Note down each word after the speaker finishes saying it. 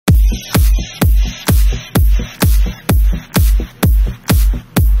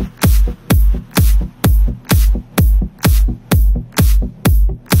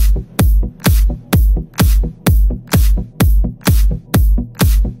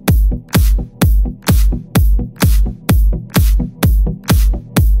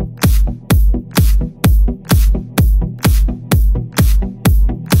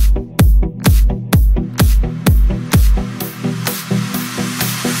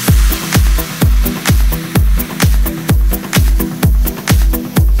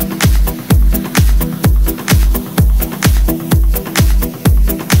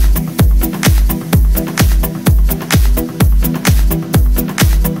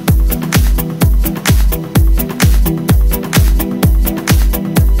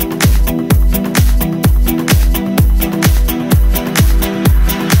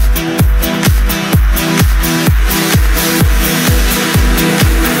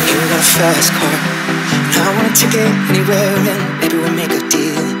fast car, and I want a ticket anywhere, and maybe we'll make a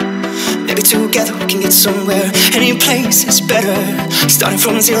deal. Maybe together we can get somewhere. Any place is better. Starting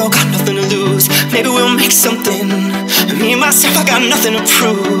from zero, got nothing to lose. Maybe we'll make something. And me and myself, I got nothing to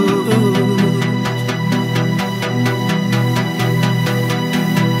prove.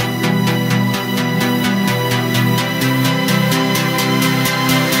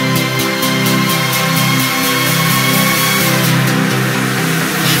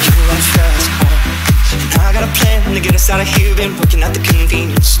 To get us out of here, been working at the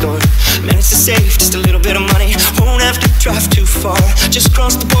convenience store. Managed to save just a little bit of money. Won't have to drive too far. Just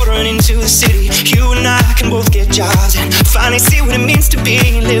cross the border and into the city. You and I can both get jobs and finally see what it means to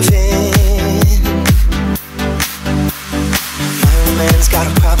be living. My old man's got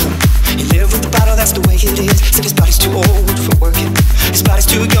a problem. He lived with the bottle, that's the way it is. Said his body's too old for working. His body's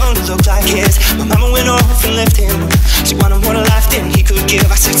too young to look like his. My mama went off and left him. She wanted more life than he could give.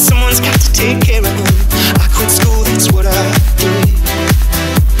 I said someone's got to take care of him. I quit school, that's what I did.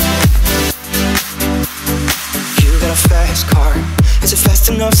 You got a fast car. Is it fast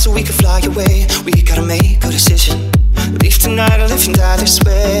enough so we can fly away? We gotta make a decision. Leave tonight or live and die this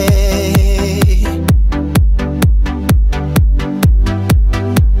way.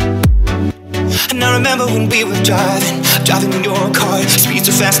 And I remember when we were driving in your car. Speed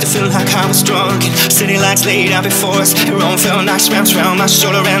so fast, I feel like I was drunk. And city lights laid out before us. Your arm felt nice, wrapped around my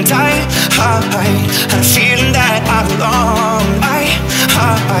shoulder. And I had a feeling that I belonged. I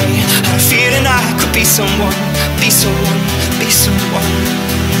had a feeling I could be someone, be someone, be someone.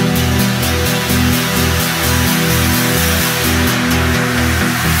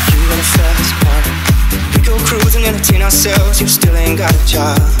 You got a fast car. We go cruising, entertain ourselves. You still ain't got a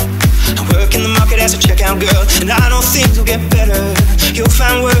job. I work in the market as a checkout girl, and I know things will get better. You'll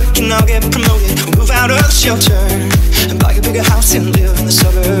find work and I'll get promoted. We'll move out of the shelter and buy a bigger house and live in the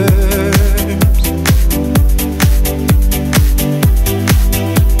suburbs.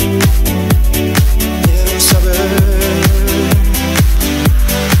 Live in the suburbs.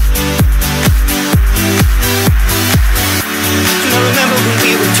 And I remember when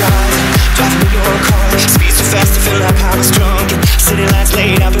we were driving in your car. Speed so fast, I feel like I was drunk. And city lights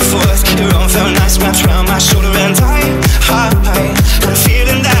laid out before us. Your arm felt nice, wrapped around my shoulder. And I had a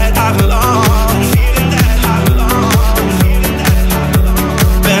feeling that I belong. Feeling that I belong. Feeling that I belong.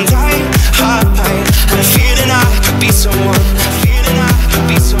 And I had a feeling I could be someone. Feeling I could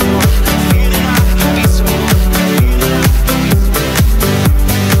be someone. Feeling I could be someone.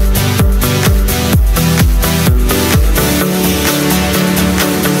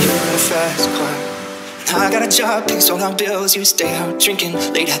 You're in a fast car. I got a job, pays all our bills. You stay out drinking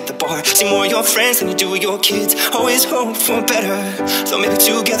late at the bar. See more of your friends than you do your kids. Always hope for better. So maybe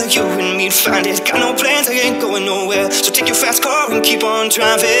together you and me'd find it. Got no plans, I ain't going nowhere. So take your fast car and keep on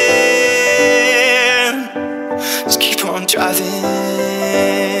driving. Just keep on driving.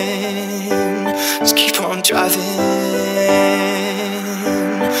 Just keep on driving.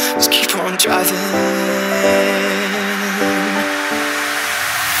 Just keep on driving.